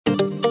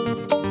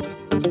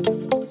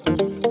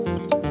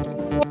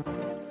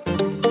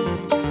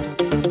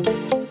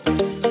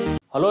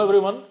Hello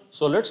everyone.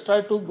 So let's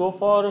try to go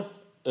for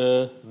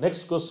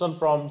next question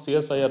from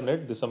CSIR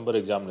NET December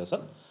examination.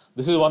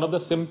 This is one of the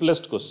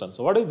simplest questions.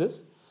 So what is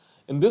this?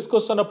 In this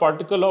question, a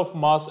particle of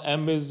mass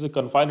m is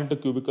confined into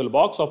cubical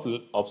box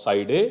of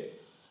side A,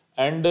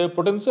 and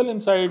potential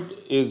inside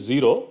is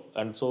 0,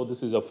 and so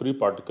this is a free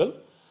particle.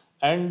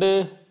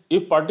 And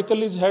if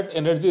particle is at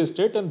energy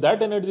state, and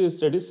that energy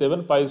state is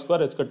 7 pi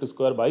square h cut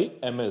square by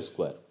ma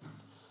square.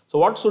 So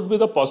what should be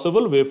the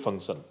possible wave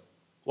function?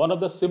 One of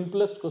the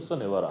simplest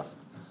question ever asked.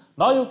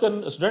 Now you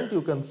can, student,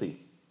 you can see.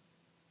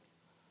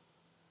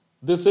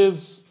 This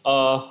is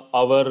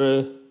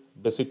our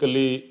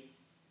basically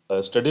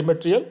study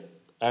material,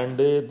 and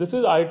this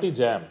is IIT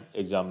JAM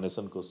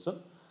examination question.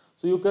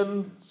 So you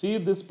can see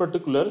this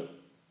particular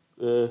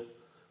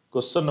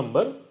question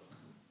number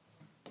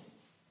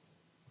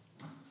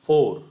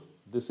 4.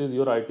 This is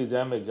your IIT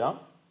JAM exam,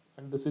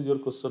 and this is your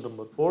question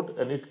number 4,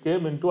 and it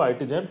came into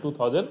IIT JAM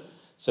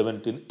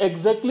 2017.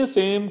 Exactly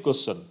same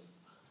question.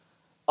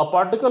 A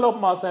particle of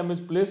mass m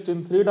is placed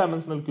in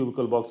 3-dimensional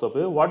cubical box of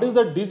A. What is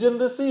the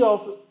degeneracy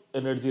of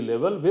energy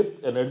level with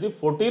energy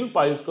 14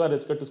 pi square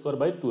h cut square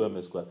by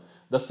 2ma square?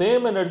 The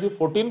same energy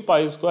 14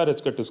 pi square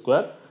h cut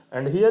square,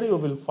 and here you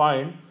will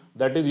find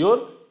that is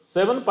your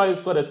 7 pi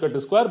square h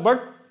cut square,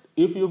 but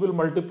if you will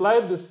multiply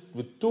this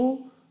with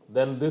 2,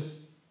 then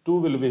this 2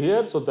 will be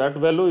here, so that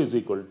value is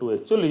equal to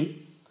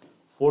actually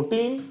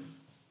 14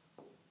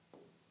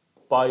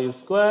 pi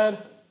square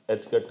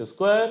h cut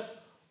square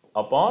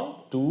upon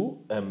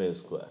 2ma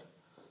square.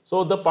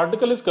 So the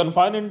particle is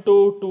confined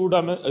into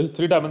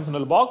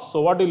 3-dimensional box.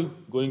 So what is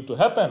going to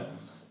happen?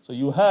 So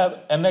you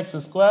have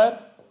nx square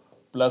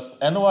plus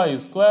ny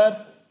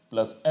square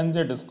plus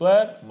nz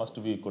square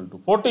must be equal to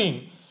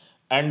 14,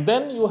 and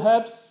then you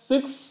have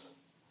 6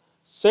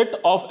 set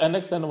of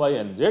nx, ny,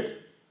 nz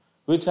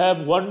which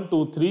have 1,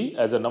 2, 3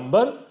 as a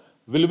number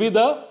will be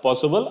the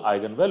possible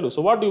eigenvalue.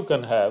 So what you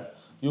can have?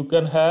 You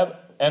can have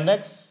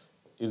nx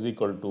is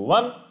equal to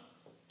 1,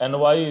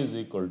 ny is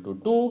equal to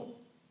 2,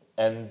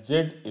 and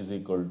z is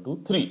equal to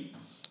 3.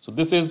 So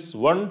this is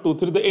 1, 2,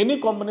 3. Any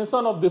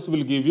combination of this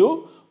will give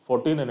you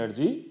 14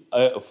 energy,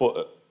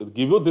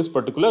 give you this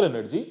particular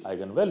energy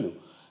eigenvalue.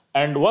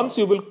 And once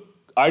you will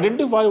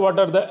identify what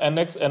are the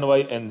nx,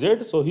 ny,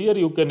 nz, so here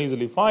you can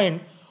easily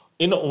find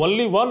in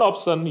only one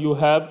option you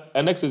have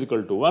nx is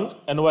equal to 1,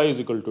 ny is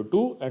equal to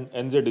 2, and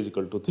nz is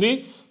equal to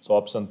 3. So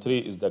option 3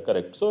 is the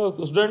correct. So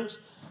students,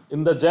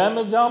 in the JAM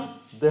exam,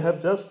 they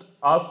have just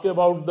asked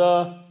about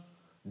the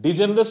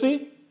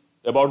degeneracy,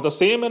 about the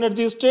same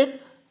energy state,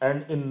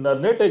 and in the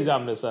NET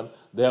examination,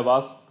 they have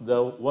asked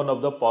the one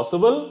of the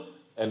possible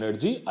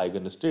energy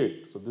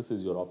eigenstate. So this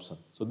is your option.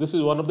 So this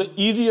is one of the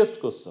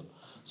easiest question.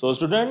 So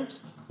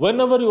students,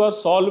 whenever you are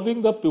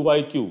solving the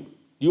PYQ,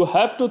 you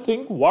have to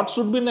think what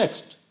should be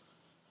next.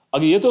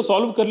 अगर ये तो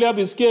solve कर लिया, अब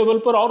इसके level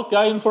पर और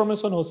क्या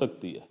information हो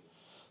सकती है?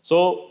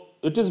 So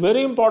it is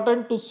very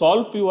important to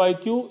solve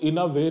PYQ in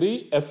a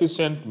very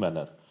efficient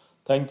manner.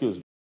 Thank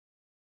you.